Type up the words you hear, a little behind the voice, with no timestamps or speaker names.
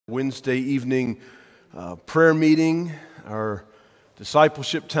Wednesday evening prayer meeting, our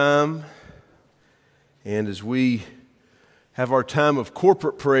discipleship time, and as we have our time of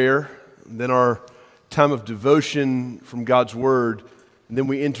corporate prayer, and then our time of devotion from God's Word, and then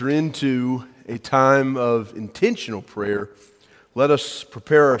we enter into a time of intentional prayer, let us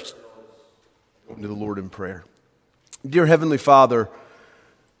prepare ourselves to the Lord in prayer. Dear Heavenly Father,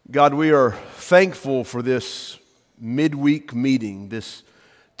 God, we are thankful for this midweek meeting, this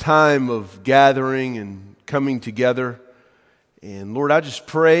time of gathering and coming together. And Lord, I just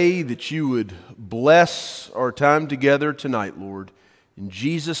pray that you would bless our time together tonight, Lord. In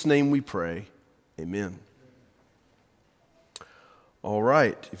Jesus' name we pray. Amen. All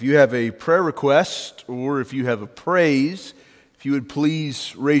right. If you have a prayer request or if you have a praise, if you would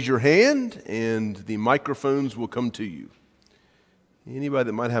please raise your hand and the microphones will come to you. Anybody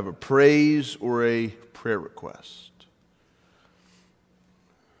that might have a praise or a prayer request?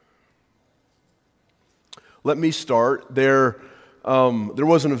 Let me start. There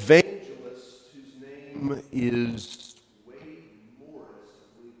was an evangelist whose name is Wade Morris,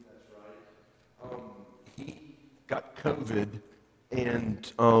 I believe that's right. He got COVID,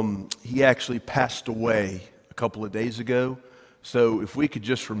 and he actually passed away a couple of days ago. So if we could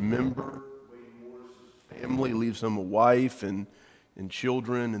just remember Wade Morris' family, leaves him a wife and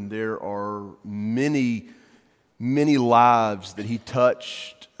children, and there are many lives that he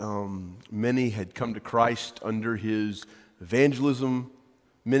touched. Many had come to Christ under his evangelism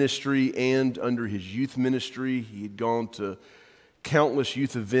ministry and under his youth ministry. He had gone to countless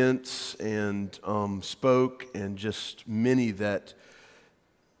youth events and spoke, and just many that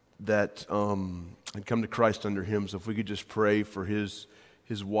had come to Christ under him. So if we could just pray for his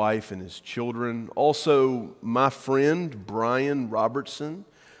wife and his children. Also, my friend Brian Robertson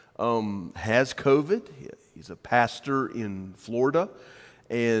has COVID. He's a pastor in Florida,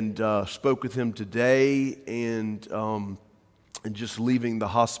 and spoke with him today, and just leaving the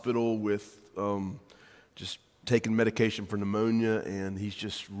hospital with just taking medication for pneumonia, and he's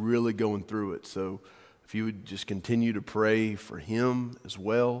just really going through it. So if you would just continue to pray for him as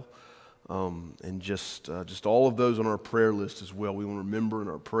well, and just all of those on our prayer list as well. We want to remember in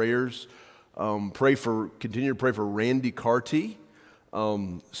our prayers. Continue to pray for Randy Carty.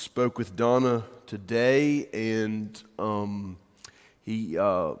 Spoke with Donna today, and he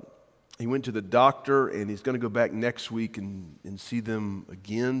went to the doctor, and he's going to go back next week and see them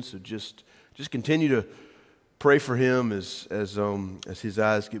again. So just continue to pray for him as his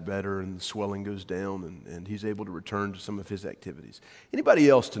eyes get better and the swelling goes down, and he's able to return to some of his activities. Anybody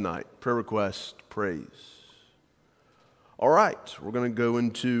else tonight? Prayer request, praise. All right, we're going to go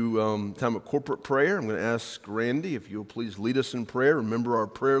into time of corporate prayer. I'm going to ask Randy if you'll please lead us in prayer. Remember our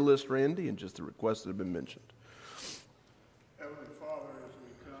prayer list, Randy, and just the requests that have been mentioned. Heavenly Father, as we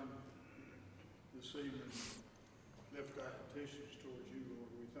come this evening, lift our petitions towards you, Lord.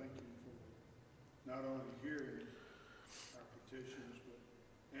 We thank you for not only hearing our petitions, but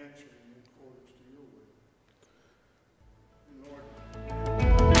answering in accordance to your will. And Lord,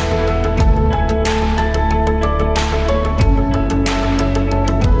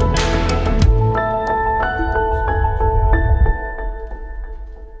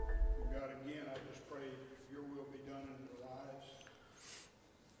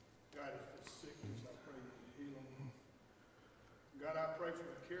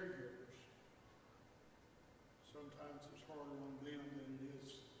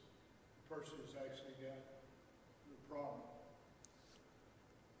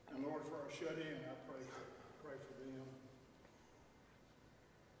 shut in, I pray for them.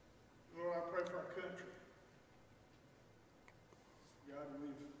 Lord, I pray for our country. God,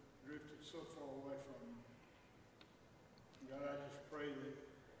 we've drifted so far away from you. God, I just pray that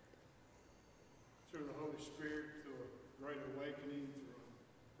through the Holy Spirit, through a great awakening, through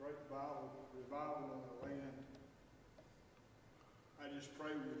a great revival in the land, I just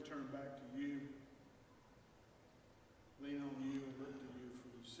pray we would turn back to you, lean on you, and look to you for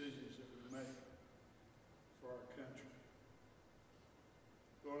the decisions that we make for our country.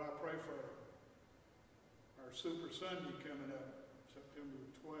 Lord, I pray for our Super Sunday coming up, September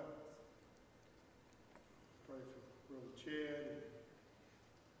the 12th. Pray for Brother Chad.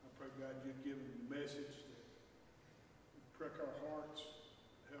 I pray, God, you'd give him the message that would prick our hearts,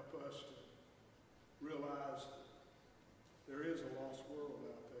 help us to realize that there is a lost world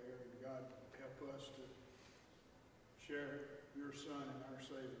out there, and God, help us to share your Son and our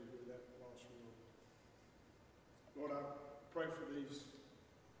Savior with that lost world. Lord, I pray for these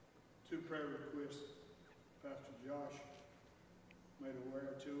two prayer requests Pastor Josh made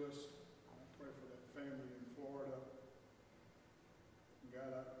aware to us. I pray for that family in Florida.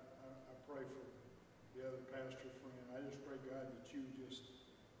 God, I pray for the other pastor friend. I just pray, God, that you just,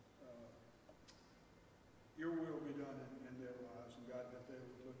 your will be done in their lives. And God, that they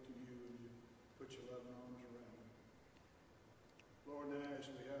would look to you and you put your loving arms around them. Lord, now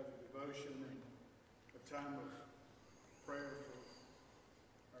as we have a devotion and a time of prayer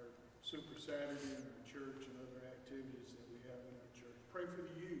for our Super Saturday in our church and other activities that we have in our church, pray for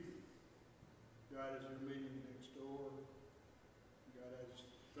the youth. God, as they're meeting next door, God, I just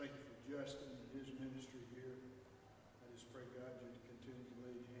thank you for Justin and his ministry here. I just pray, God, you continue to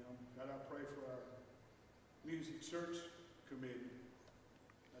lead him. God, I pray for our music search committee.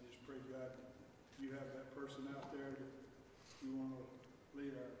 I just pray, God, that you have that person out there that you want to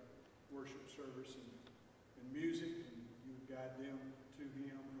lead our worship service in music, and you would guide them to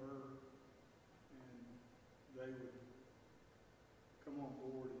him, her, and they would come on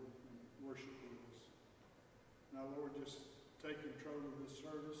board and worship with us. Now, Lord, just take control of this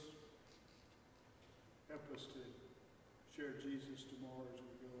service. Help us to share Jesus tomorrow as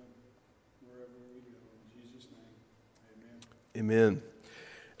we go and wherever we go. In Jesus' name, amen. Amen.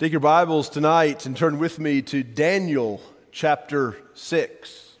 Take your Bibles tonight and turn with me to Daniel chapter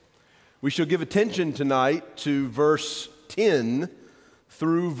 6. We shall give attention tonight to verse 10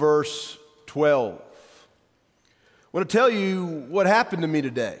 through verse 12. I want to tell you what happened to me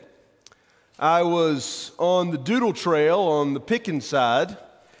today. I was on the Doodle Trail on the Pickens side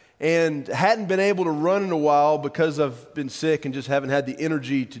and hadn't been able to run in a while because I've been sick and just haven't had the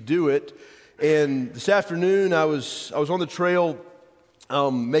energy to do it. And this afternoon I was on the trail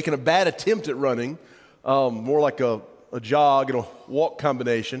making a bad attempt at running, more like a jog and a walk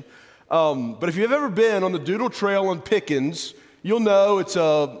combination. But if you've ever been on the Doodle Trail on Pickens, you'll know it's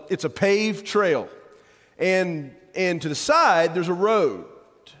a paved trail. And to the side, there's a road.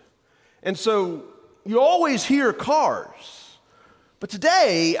 And so you always hear cars. But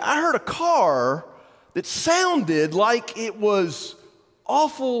today, I heard a car that sounded like it was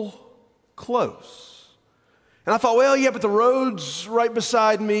awful close. And I thought, well, yeah, but the road's right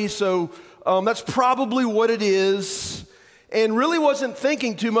beside me, so that's probably what it is. And really wasn't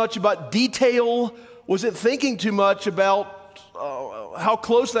thinking too much about detail, wasn't thinking too much about how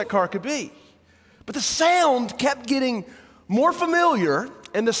close that car could be. But the sound kept getting more familiar,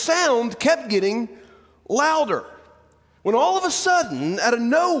 and the sound kept getting louder. When all of a sudden, out of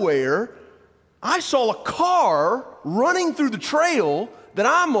nowhere, I saw a car running through the trail that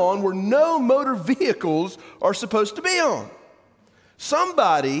I'm on where no motor vehicles are supposed to be on.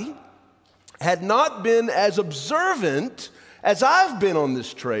 Somebody had not been as observant as I've been on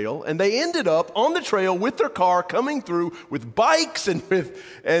this trail, and they ended up on the trail with their car coming through with bikes and with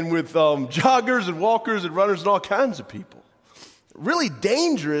joggers and walkers and runners and all kinds of people. Really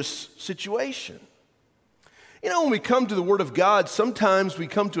dangerous situation. You know, when we come to the Word of God, sometimes we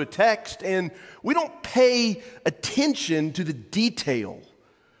come to a text and we don't pay attention to the detail.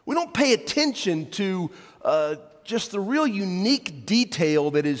 We don't pay attention to just the real unique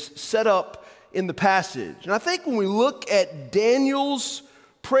detail that is set up in the passage. And I think when we look at Daniel's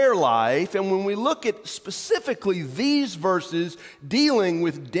prayer life, and when we look at specifically these verses dealing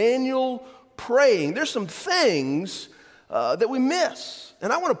with Daniel praying, there's some things that we miss.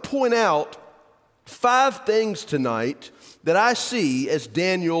 And I want to point out 5 things tonight that I see as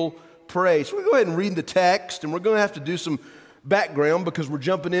Daniel prays. So we're going to go ahead and read the text, and we're going to have to do some background because we're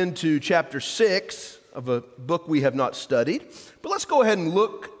jumping into chapter 6 of a book we have not studied. But let's go ahead and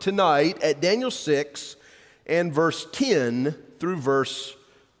look tonight at Daniel 6 and verse 10 through verse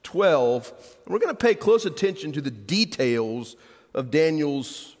 12. And we're going to pay close attention to the details of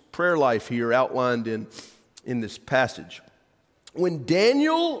Daniel's prayer life here outlined in this passage. When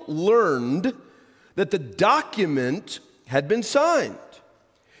Daniel learned that the document had been signed,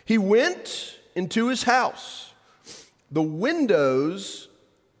 he went into his house. The windows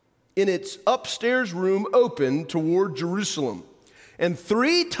in its upstairs room opened toward Jerusalem. And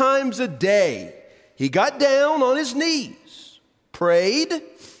 3 times a day he got down on his knees, prayed,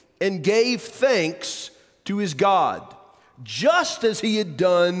 and gave thanks to his God, just as he had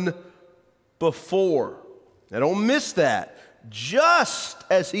done before. Now don't miss that. Just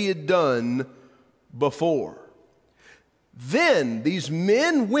as he had done before. Then these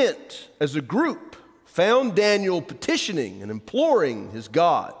men went as a group, found Daniel petitioning and imploring his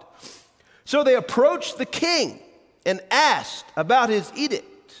God. So they approached the king and asked about his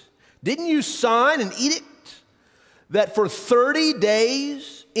edict. Didn't you sign an edict that for 30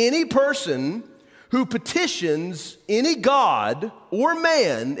 days any person who petitions any god or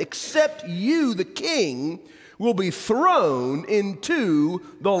man except you, the king, will be thrown into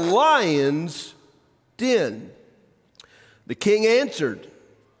the lion's den? The king answered,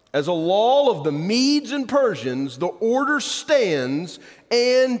 as a law of the Medes and Persians, the order stands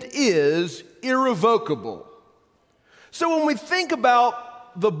and is irrevocable. So when we think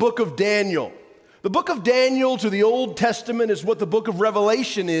about the book of Daniel to the Old Testament is what the book of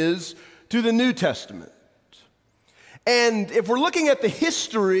Revelation is to the New Testament. And if we're looking at the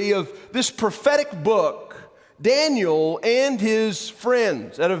history of this prophetic book, Daniel and his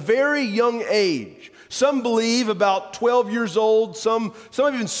friends at a very young age, some believe about 12 years old, some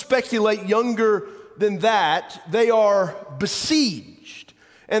even speculate younger than that, they are besieged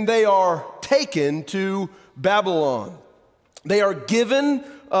and they are taken to Babylon. They are given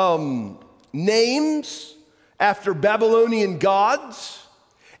names after Babylonian gods,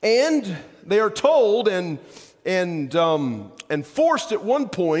 and they are told and forced at one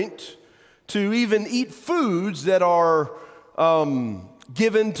point to even eat foods that are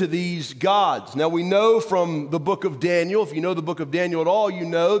given to these gods. Now we know from the book of Daniel, if you know the book of Daniel at all, you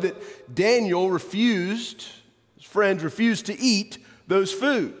know that Daniel his friends refused to eat those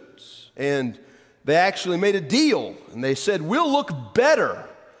foods. And they actually made a deal, and they said, we'll look better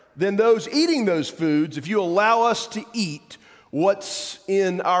than those eating those foods if you allow us to eat what's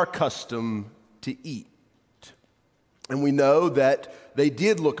in our custom to eat. And we know that they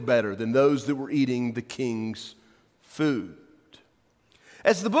did look better than those that were eating the king's food.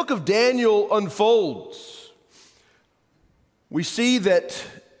 As the book of Daniel unfolds, we see that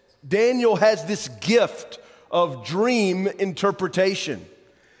Daniel has this gift of dream interpretation.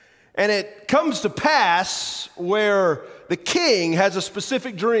 And it comes to pass where the king has a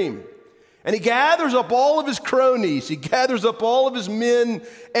specific dream. And he gathers up all of his cronies, he gathers up all of his men,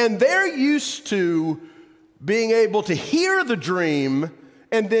 and they're used to being able to hear the dream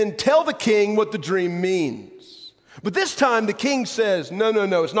and then tell the king what the dream means. But this time the king says, no,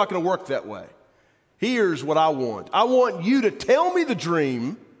 it's not going to work that way. Here's what I want. I want you to tell me the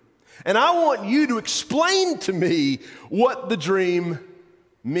dream, and I want you to explain to me what the dream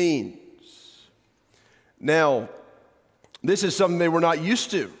means. Now, this is something they were not used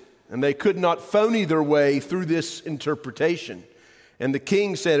to, and they could not phony their way through this interpretation. And the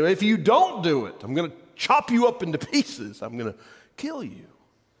king said, if you don't do it, I'm going to chop you up into pieces. I'm going to kill you.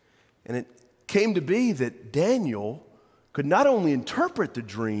 And it came to be that Daniel could not only interpret the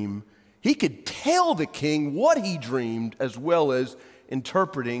dream, he could tell the king what he dreamed as well as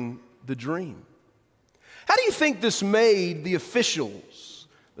interpreting the dream. How do you think this made the officials,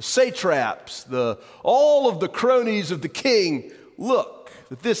 the satraps, all of the cronies of the king look?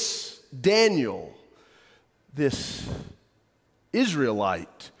 That this Daniel, this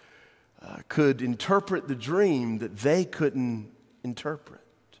Israelite, could interpret the dream that they couldn't interpret.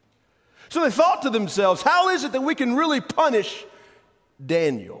 So they thought to themselves, how is it that we can really punish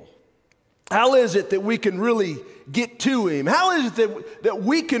Daniel? How is it that we can really get to him? How is it that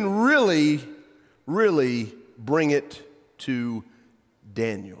we can really bring it to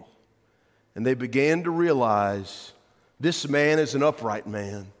Daniel? And they began to realize this man is an upright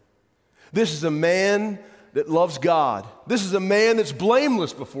man. This is a man that loves God. This is a man that's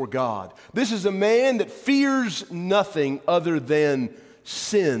blameless before God. This is a man that fears nothing other than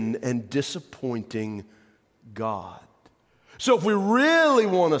sin and disappointing God. So if we really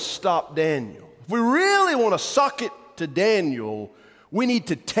want to stop Daniel, if we really want to suck it to Daniel, we need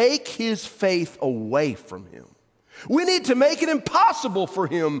to take his faith away from him. We need to make it impossible for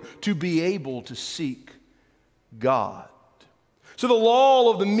him to be able to seek God. So the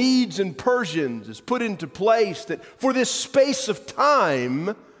law of the Medes and Persians is put into place that for this space of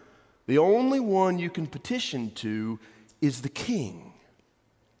time, the only one you can petition to is the king.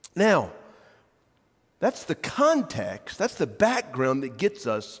 Now, that's the context, that's the background that gets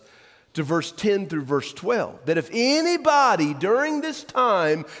us to verse 10 through verse 12. That if anybody during this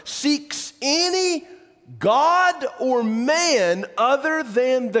time seeks any God or man other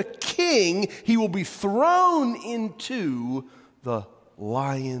than the king, he will be thrown into the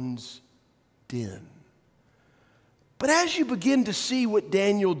lion's den. But as you begin to see what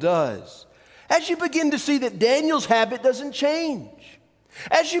Daniel does, as you begin to see that Daniel's habit doesn't change,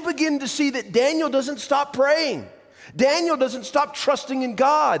 as you begin to see that Daniel doesn't stop praying, Daniel doesn't stop trusting in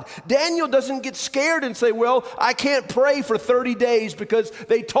God, Daniel doesn't get scared and say, well, I can't pray for 30 days because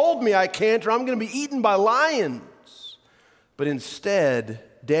they told me I can't or I'm going to be eaten by lions. But instead,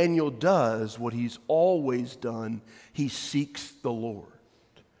 Daniel does what he's always done. He seeks the Lord.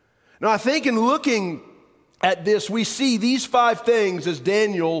 Now, I think in looking at this, we see these 5 things as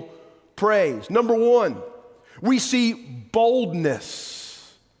Daniel prays. Number 1, we see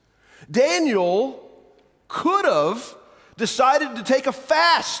boldness. Daniel could have decided to take a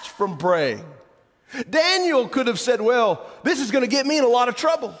fast from praying. Daniel could have said, well, this is going to get me in a lot of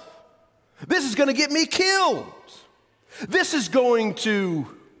trouble. This is going to get me killed. This is going to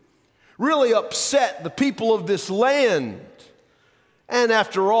really upset the people of this land. And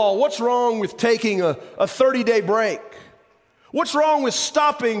after all, what's wrong with taking a 30-day break? What's wrong with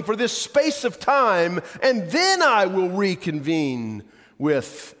stopping for this space of time, and then I will reconvene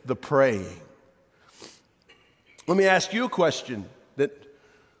with the praying? Let me ask you a question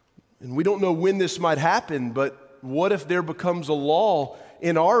and we don't know when this might happen, but what if there becomes a law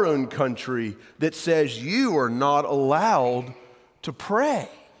in our own country that says you are not allowed to pray?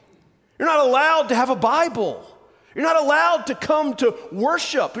 You're not allowed to have a Bible. You're not allowed to come to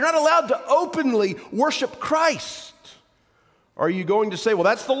worship. You're not allowed to openly worship Christ. Are you going to say, well,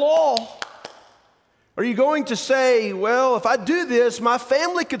 that's the law? Are you going to say, well, if I do this, my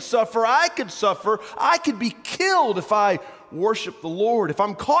family could suffer, I could be killed if I worship the Lord? If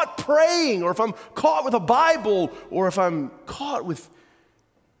I'm caught praying, or if I'm caught with a Bible, or if I'm caught with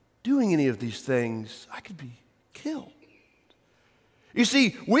doing any of these things, I could be killed. You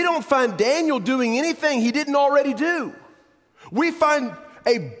see, we don't find Daniel doing anything he didn't already do. We find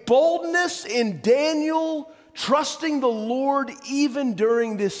a boldness in Daniel trusting the Lord even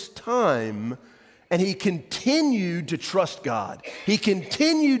during this time, and he continued to trust God. He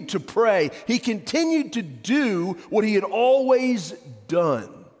continued to pray. He continued to do what he had always done.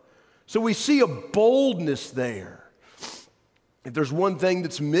 So we see a boldness there. If there's one thing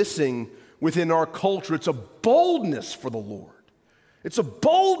that's missing within our culture, it's a boldness for the Lord. It's a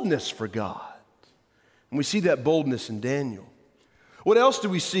boldness for God. And we see that boldness in Daniel. What else do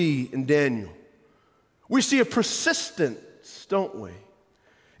we see in Daniel? We see a persistence, don't we?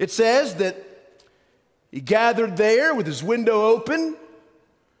 It says that he gathered there with his window open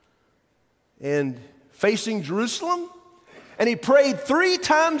and facing Jerusalem, and he prayed 3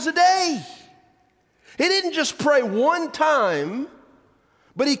 times a day. He didn't just pray one time,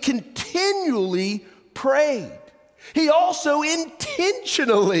 but he continually prayed. He also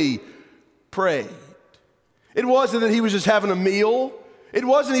intentionally prayed. It wasn't that he was just having a meal. It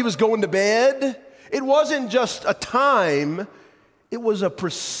wasn't he was going to bed. It wasn't just a time. It was a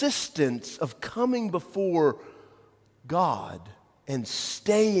persistence of coming before God and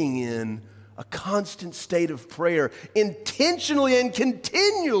staying in a constant state of prayer, intentionally and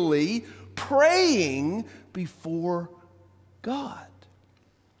continually praying before God.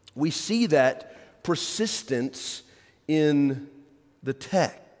 We see that persistence in the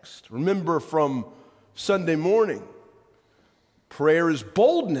text. Remember from Sunday morning, prayer is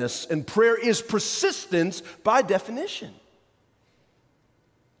boldness and prayer is persistence by definition.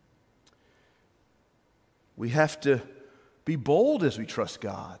 We have to be bold as we trust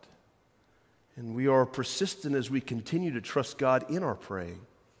God, and we are persistent as we continue to trust God in our praying.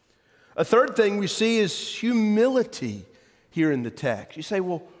 A third thing we see is humility here in the text. You say,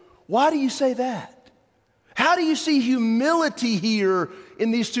 well, why do you say that? How do you see humility here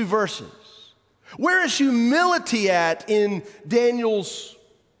in these 2 verses? Where is humility at in Daniel's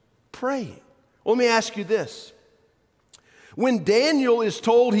praying? Well, let me ask you this. When Daniel is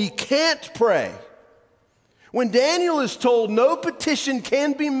told he can't pray, when Daniel is told no petition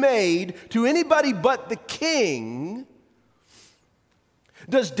can be made to anybody but the king,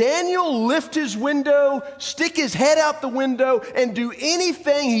 does Daniel lift his window, stick his head out the window, and do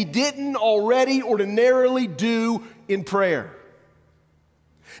anything he didn't already ordinarily do in prayer?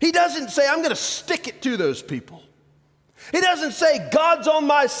 He doesn't say, I'm going to stick it to those people. He doesn't say, God's on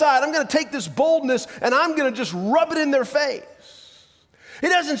my side. I'm going to take this boldness and I'm going to just rub it in their face. He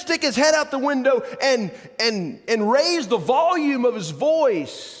doesn't stick his head out the window and raise the volume of his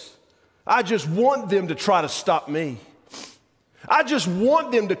voice. I just want them to try to stop me. I just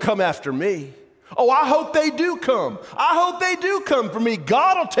want them to come after me. Oh, I hope they do come. I hope they do come for me.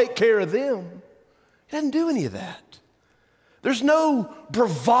 God will take care of them. He doesn't do any of that. There's no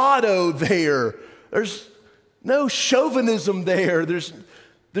bravado there. There's no chauvinism there. There's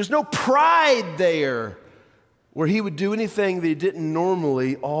no pride there where he would do anything that he didn't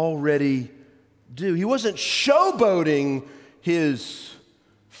normally already do. He wasn't showboating his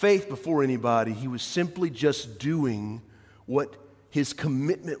faith before anybody. He was simply just doing what his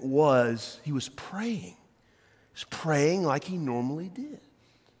commitment was. He was praying. He was praying like he normally did.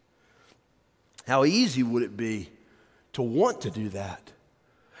 How easy would it be to want to do that?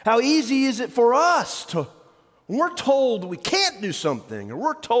 How easy is it for us to, when we're told we can't do something, or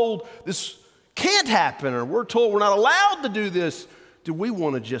we're told this can't happen, or we're told we're not allowed to do this, do we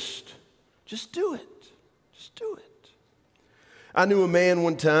want to just do it? Just do it. I knew a man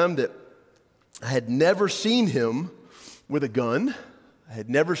one time that I had never seen him with a gun. I had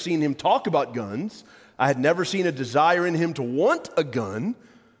never seen him talk about guns. I had never seen a desire in him to want a gun.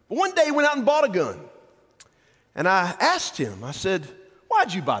 But one day he went out and bought a gun. And I asked him, I said,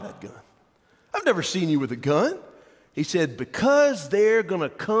 "Why'd you buy that gun? I've never seen you with a gun." He said, "Because they're going to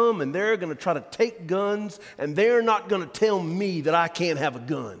come and they're going to try to take guns and they're not going to tell me that I can't have a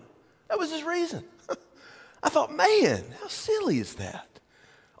gun." That was his reason. I thought, man, how silly is that?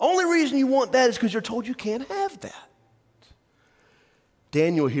 Only reason you want that is because you're told you can't have that.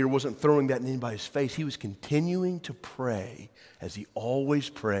 Daniel here wasn't throwing that in anybody's face. He was continuing to pray as he always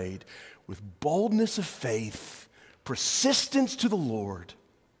prayed, with boldness of faith, persistence to the Lord.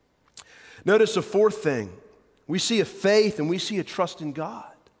 Notice a fourth thing. We see a faith and we see a trust in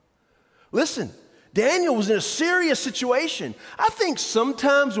God. Listen, Daniel was in a serious situation. I think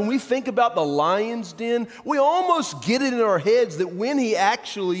sometimes when we think about the lion's den, we almost get it in our heads that when he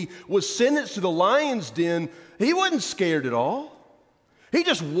actually was sentenced to the lion's den, he wasn't scared at all. He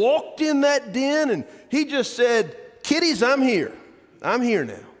just walked in that den and he just said, "Kiddies, I'm here. I'm here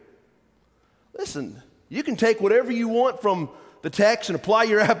now." Listen, you can take whatever you want from the text and apply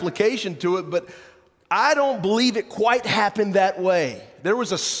your application to it, but I don't believe it quite happened that way. There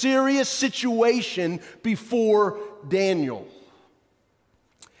was a serious situation before Daniel.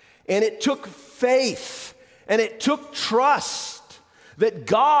 And it took faith and it took trust that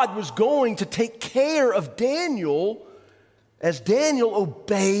God was going to take care of Daniel as Daniel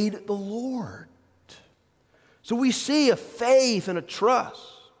obeyed the Lord. So we see a faith and a trust.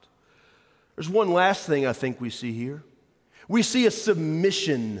 There's one last thing I think we see here. We see a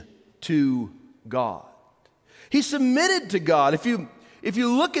submission to God. He submitted to God. If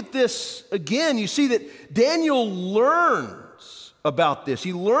you look at this again, you see that Daniel learns about this.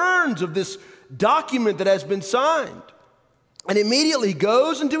 He learns of this document that has been signed. And immediately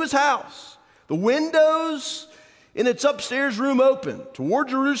goes into his house. The windows in its upstairs room open toward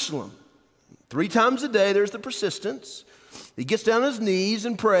Jerusalem. 3 times a day, there's the persistence. He gets down on his knees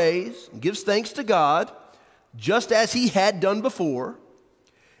and prays and gives thanks to God, just as he had done before.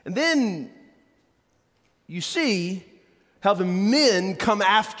 And then you see how the men come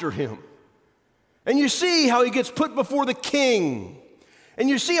after him. And you see how he gets put before the king. And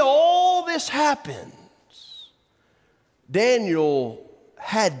you see all this happens. Daniel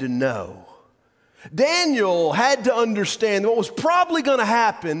had to know. Daniel had to understand that what was probably going to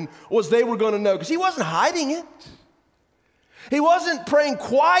happen was they were going to know, because he wasn't hiding it. He wasn't praying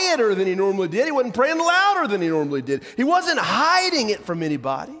quieter than he normally did. He wasn't praying louder than he normally did. He wasn't hiding it from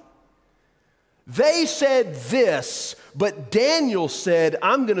anybody. They said this, but Daniel said,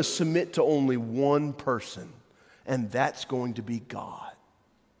 "I'm going to submit to only one person, and that's going to be God."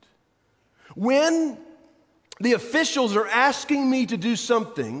 When the officials are asking me to do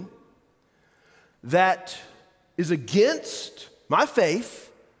something that is against my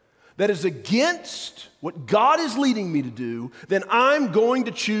faith, that is against what God is leading me to do, then I'm going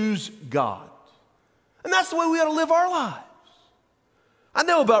to choose God. And that's the way we ought to live our lives. I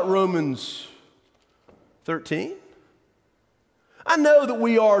know about Romans 13. I know that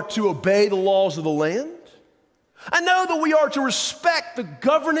we are to obey the laws of the land. I know that we are to respect the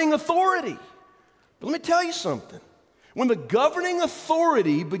governing authority. But let me tell you something. When the governing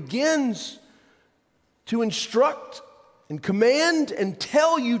authority begins to instruct and command and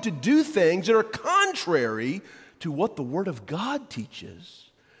tell you to do things that are contrary to what the Word of God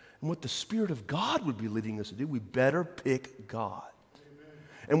teaches and what the Spirit of God would be leading us to do, we better pick God. Amen.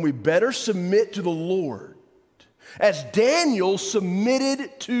 And we better submit to the Lord. As Daniel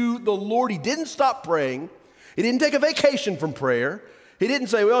submitted to the Lord, he didn't stop praying. He didn't take a vacation from prayer. He didn't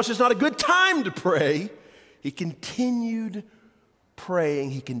say, "Well, it's just not a good time to pray." He continued praying.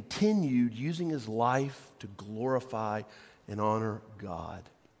 He continued using his life to glorify and honor God.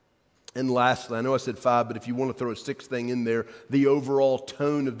 And lastly, I know I said 5, but if you want to throw a 6th thing in there, the overall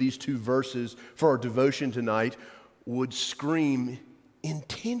tone of these 2 verses for our devotion tonight would scream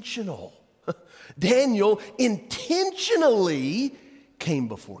intentional. Daniel intentionally came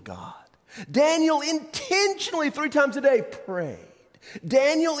before God. Daniel intentionally 3 times a day prayed.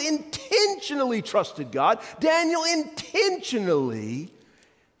 Daniel intentionally trusted God. Daniel intentionally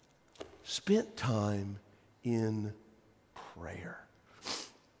spent time in prayer.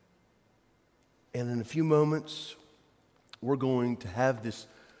 And in a few moments, we're going to have this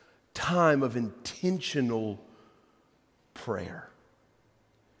time of intentional prayer.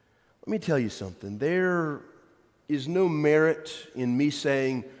 Let me tell you something. There is no merit in me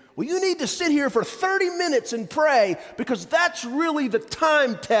saying, "Well, you need to sit here for 30 minutes and pray because that's really the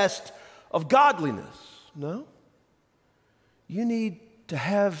time test of godliness." No. You need to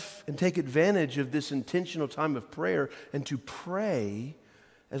have and take advantage of this intentional time of prayer and to pray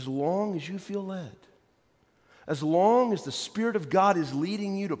as long as you feel led. As long as the Spirit of God is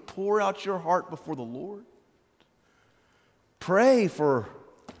leading you to pour out your heart before the Lord. Pray for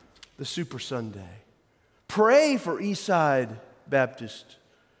the Super Sunday. Pray for Eastside Baptist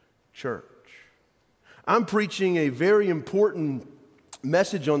Church. I'm preaching a very important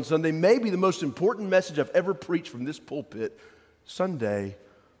message on Sunday, maybe the most important message I've ever preached from this pulpit, Sunday,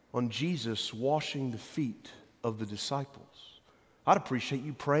 on Jesus washing the feet of the disciples. I'd appreciate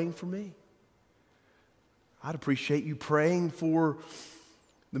you praying for me. I'd appreciate you praying for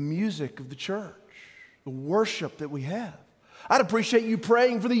the music of the church, the worship that we have. I'd appreciate you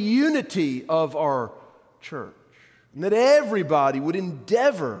praying for the unity of our church, and that everybody would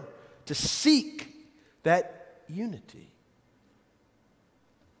endeavor to seek that unity.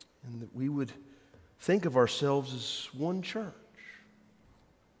 And that we would think of ourselves as one church.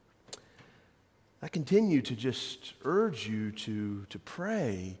 I continue to just urge you to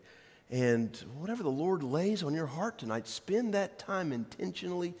pray, and whatever the Lord lays on your heart tonight, spend that time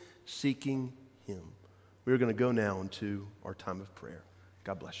intentionally seeking Him. We're going to go now into our time of prayer.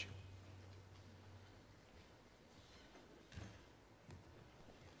 God bless you.